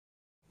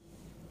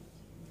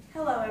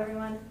Hello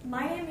everyone,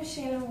 my name is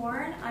Shannon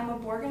Warren. I'm a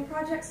Borgen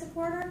Project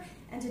supporter,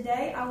 and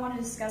today I want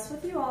to discuss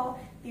with you all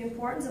the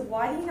importance of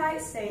why the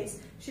United States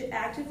should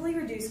actively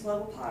reduce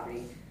global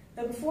poverty.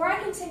 But before I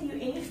continue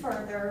any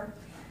further,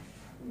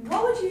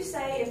 what would you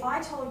say if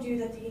I told you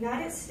that the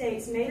United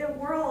States made a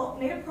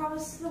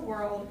promise to the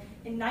world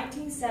in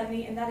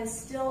 1970 and that is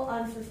still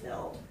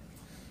unfulfilled?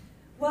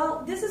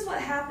 Well, this is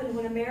what happened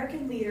when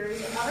American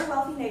leaders and other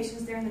wealthy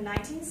nations during the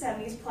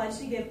 1970s pledged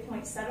to give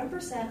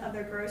 0.7% of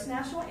their gross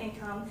national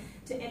income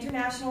to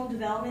international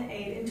development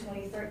aid in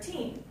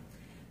 2013.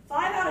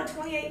 5 out of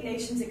 28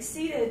 nations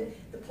exceeded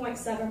the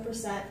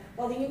 0.7%,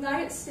 while the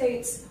United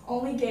States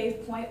only gave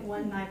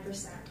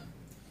 0.19%.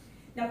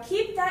 Now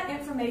keep that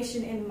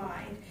information in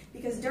mind,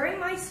 because during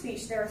my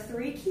speech there are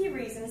 3 key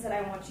reasons that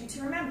I want you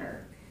to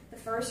remember. The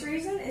first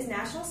reason is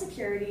national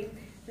security.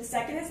 The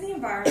second is the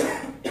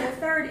environment, and the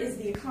third is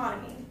the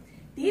economy.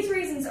 These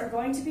reasons are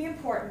going to be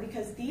important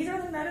because these are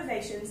the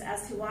motivations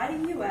as to why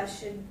the U.S.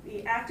 should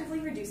be actively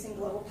reducing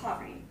global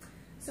poverty.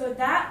 So with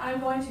that, I'm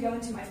going to go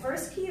into my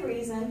first key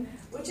reason,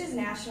 which is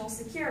national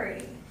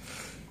security.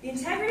 The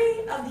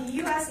integrity of the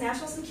U.S.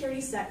 national security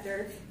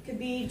sector could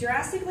be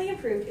drastically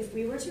improved if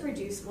we were to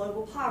reduce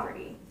global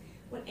poverty.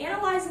 When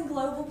analyzing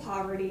global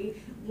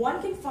poverty,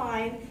 one can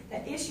find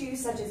that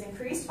issues such as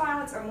increased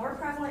violence are more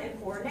prevalent in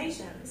poor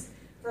nations.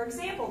 For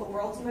example, the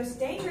world's most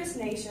dangerous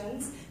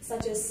nations,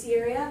 such as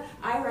Syria,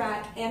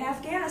 Iraq, and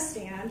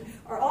Afghanistan,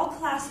 are all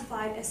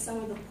classified as some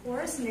of the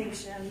poorest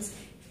nations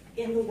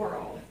in the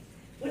world.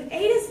 When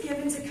aid is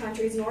given to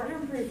countries in order to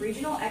improve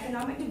regional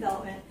economic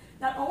development,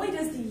 not only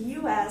does the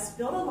U.S.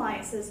 build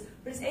alliances,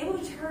 but is able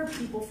to deter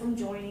people from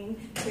joining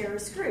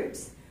terrorist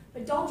groups.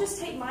 But don't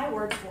just take my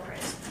word for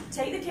it.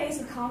 Take the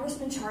case of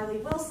Congressman Charlie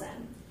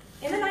Wilson.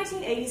 In the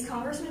 1980s,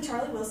 Congressman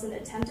Charlie Wilson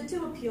attempted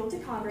to appeal to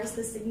Congress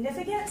the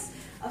significance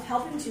of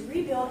helping to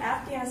rebuild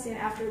Afghanistan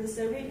after the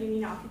Soviet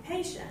Union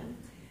occupation.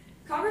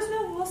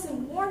 Congressman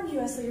Wilson warned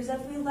U.S. leaders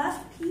that if we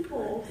left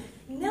people,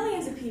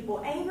 millions of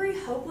people, angry,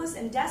 hopeless,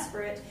 and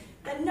desperate,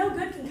 that no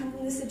good can come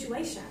from this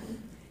situation.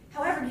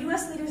 However,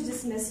 U.S. leaders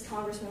dismissed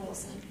Congressman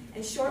Wilson,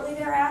 and shortly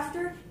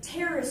thereafter,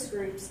 terrorist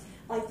groups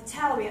like the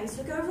Taliban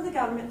took over the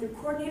government through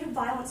coordinated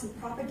violence and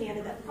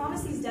propaganda that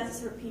promised these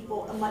desperate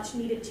people a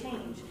much-needed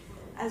change.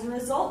 As a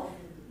result,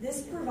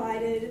 this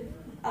provided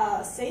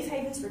safe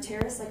havens for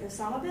terrorists like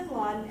Osama bin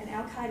Laden and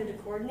al-Qaeda to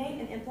coordinate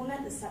and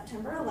implement the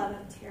September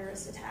 11th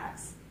terrorist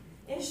attacks.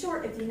 In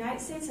short, if the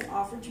United States had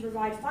offered to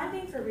provide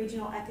funding for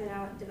regional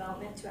economic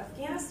development to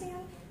Afghanistan,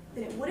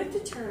 then it would have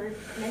deterred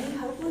many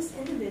hopeless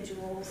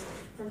individuals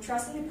from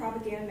trusting the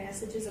propaganda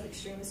messages of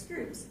extremist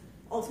groups.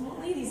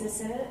 Ultimately, these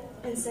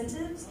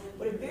incentives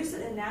would have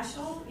boosted the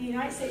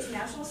United States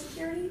national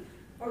security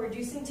while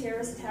reducing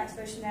terrorist attacks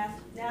both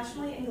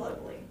nationally and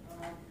globally.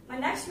 My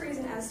next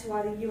reason as to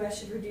why the U.S.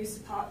 should reduce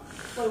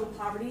global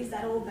poverty is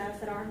that it will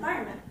benefit our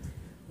environment.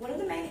 One of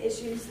the main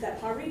issues that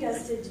poverty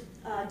does to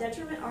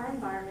detriment our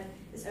environment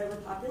is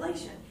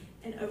overpopulation.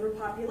 And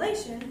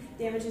overpopulation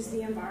damages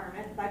the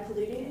environment by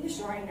polluting and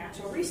destroying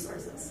natural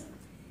resources.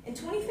 In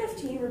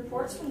 2015,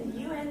 reports from the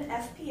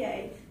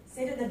UNFPA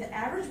stated that the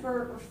average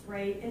birth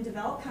rate in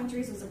developed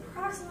countries was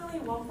approximately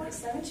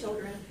 1.7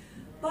 children,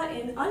 but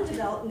in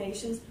undeveloped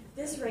nations,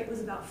 this rate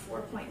was about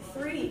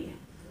 4.3.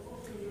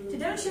 To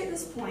demonstrate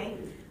this point,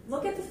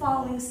 look at the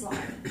following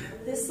slide.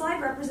 This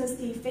slide represents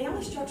the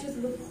family structures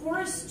of the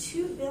poorest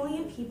 2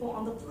 billion people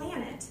on the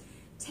planet.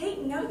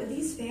 Take note that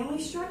these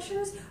family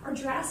structures are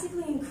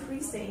drastically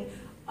increasing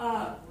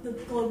the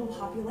global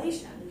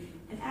population.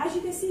 And as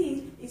you can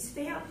see, these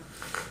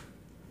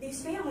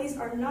families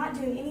are not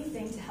doing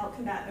anything to help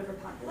combat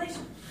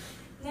overpopulation.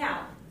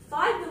 Now,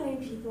 5 billion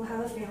people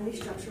have a family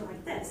structure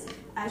like this.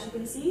 As you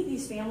can see,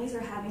 these families are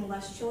having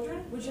less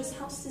children, which just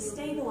helps to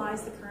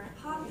stabilize the current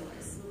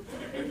populace.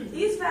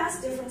 These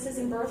vast differences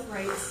in birth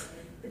rates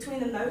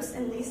between the most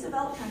and least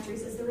developed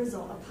countries is the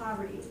result of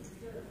poverty.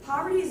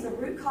 Poverty is the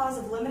root cause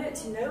of limited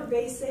to no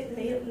basic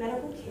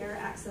medical care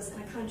access in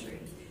a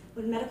country.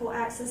 When medical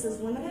access is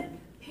limited,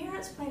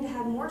 parents plan to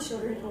have more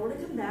children in order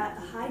to combat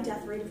the high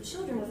death rate of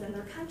children within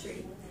their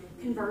country.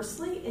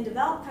 Conversely, in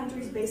developed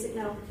countries, basic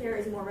medical care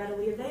is more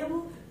readily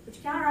available,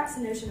 which counteracts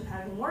the notion of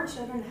having more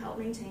children to help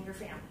maintain your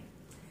family.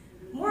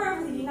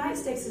 Moreover, the United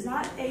States does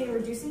not aid in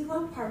reducing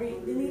global poverty,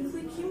 then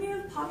the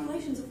cumulative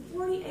populations of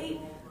 48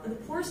 of the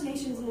poorest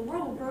nations in the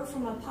world will grow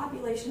from a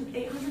population of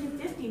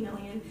 850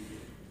 million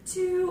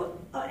to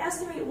an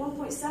estimated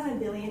 1.7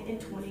 billion in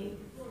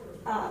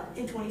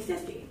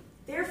 2050.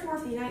 Therefore,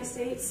 if the United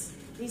States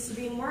needs to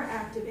be more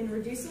active in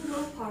reducing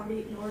global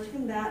poverty in order to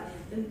combat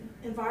the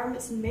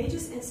environment's major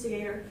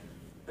instigator,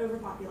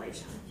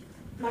 overpopulation.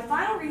 My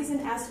final reason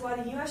as to why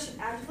the U.S. should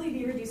actively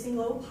be reducing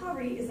global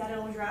poverty is that it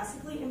will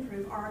drastically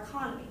improve our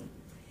economy.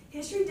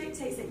 History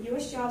dictates that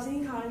U.S. jobs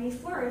and the economy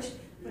flourish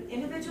when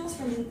individuals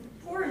from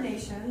poorer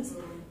nations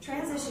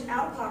transition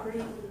out of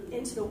poverty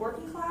into the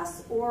working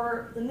class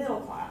or the middle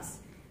class.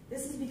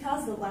 This is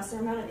because the lesser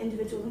amount of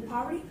individuals in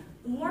poverty,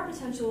 the more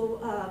potential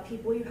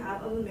people you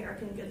have of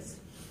American goods.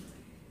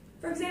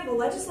 For example,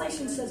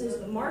 legislation such as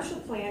the Marshall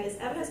Plan is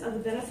evidence of the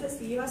benefits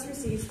the U.S.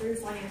 receives through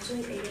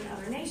financially aiding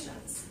other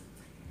nations.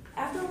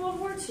 After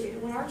World War II,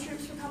 when our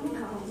troops were coming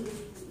home,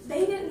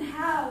 they didn't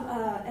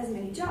have as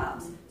many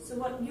jobs. So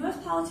what U.S.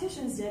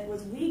 politicians did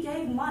was we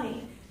gave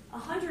money,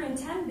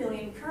 110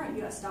 billion current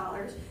U.S.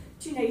 dollars,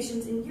 to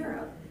nations in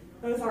Europe,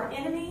 both our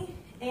enemy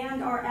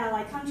and our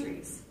ally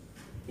countries.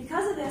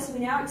 Because of this, we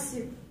now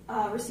receive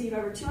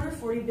over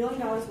 $240 billion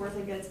worth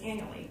of goods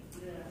annually.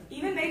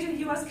 Even major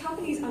U.S.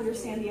 companies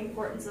understand the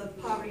importance of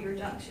poverty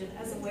reduction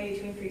as a way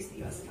to increase the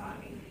U.S.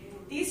 economy.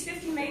 These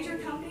 50 major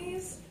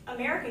companies,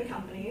 American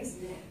companies,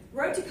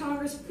 wrote to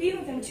Congress pleading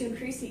with them to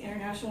increase the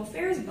international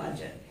affairs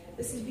budget.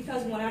 This is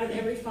because 1 out of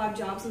every 5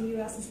 jobs in the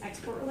U.S. is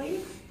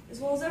export-related, as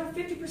well as over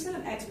 50%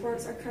 of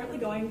exports are currently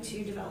going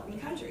to developing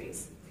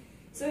countries.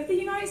 So if the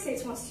United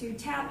States wants to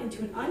tap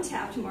into an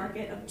untapped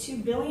market of 2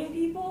 billion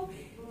people,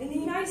 then the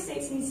United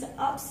States needs to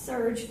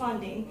upsurge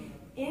funding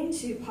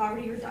into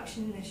poverty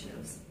reduction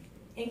initiatives.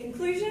 In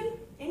conclusion,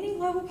 ending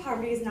global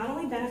poverty is not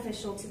only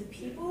beneficial to the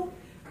people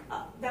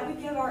that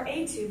we give our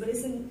aid to, but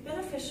is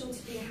beneficial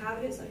to the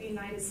inhabitants of the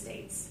United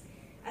States.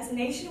 As a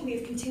nation, we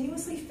have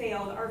continuously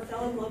failed our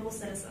fellow global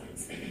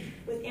citizens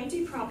with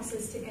empty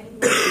promises to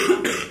end global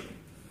poverty.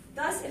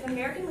 Thus, if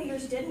American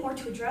leaders did more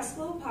to address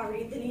global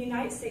poverty, then the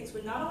United States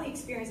would not only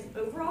experience an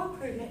overall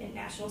improvement in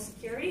national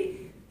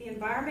security, the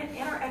environment,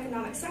 and our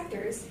economic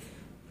sectors,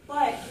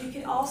 but we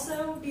could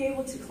also be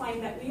able to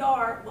claim that we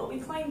are what we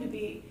claim to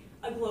be,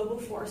 a global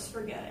force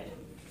for good.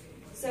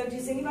 So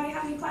does anybody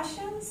have any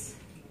questions?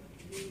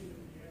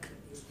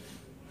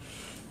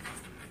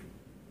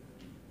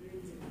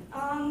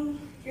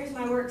 Here's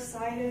my works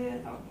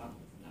cited. Oh, no,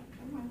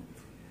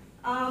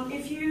 never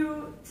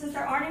mind. Since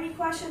there aren't any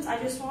questions,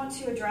 I just want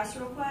to address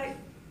real quick.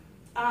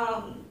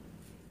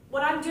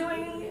 What I'm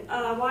doing,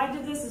 why I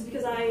did this is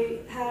because I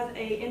have an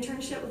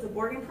internship with the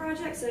Borgen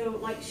Project. So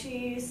like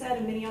she said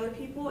and many other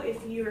people,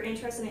 if you're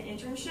interested in an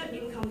internship,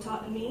 you can come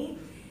talk to me.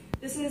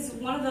 This is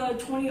one of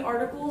the 20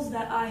 articles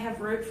that I have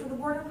wrote for the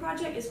Borgen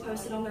Project. It's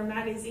posted on their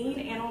magazine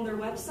and on their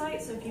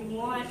website. So if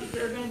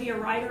you're going to be a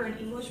writer, an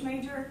English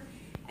major,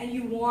 and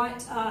you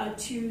want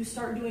to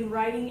start doing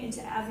writing and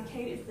to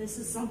advocate if this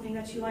is something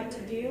that you like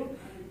to do,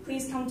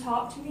 please come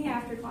talk to me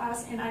after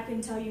class and I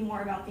can tell you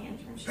more about the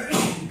internship.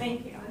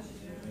 Thank you.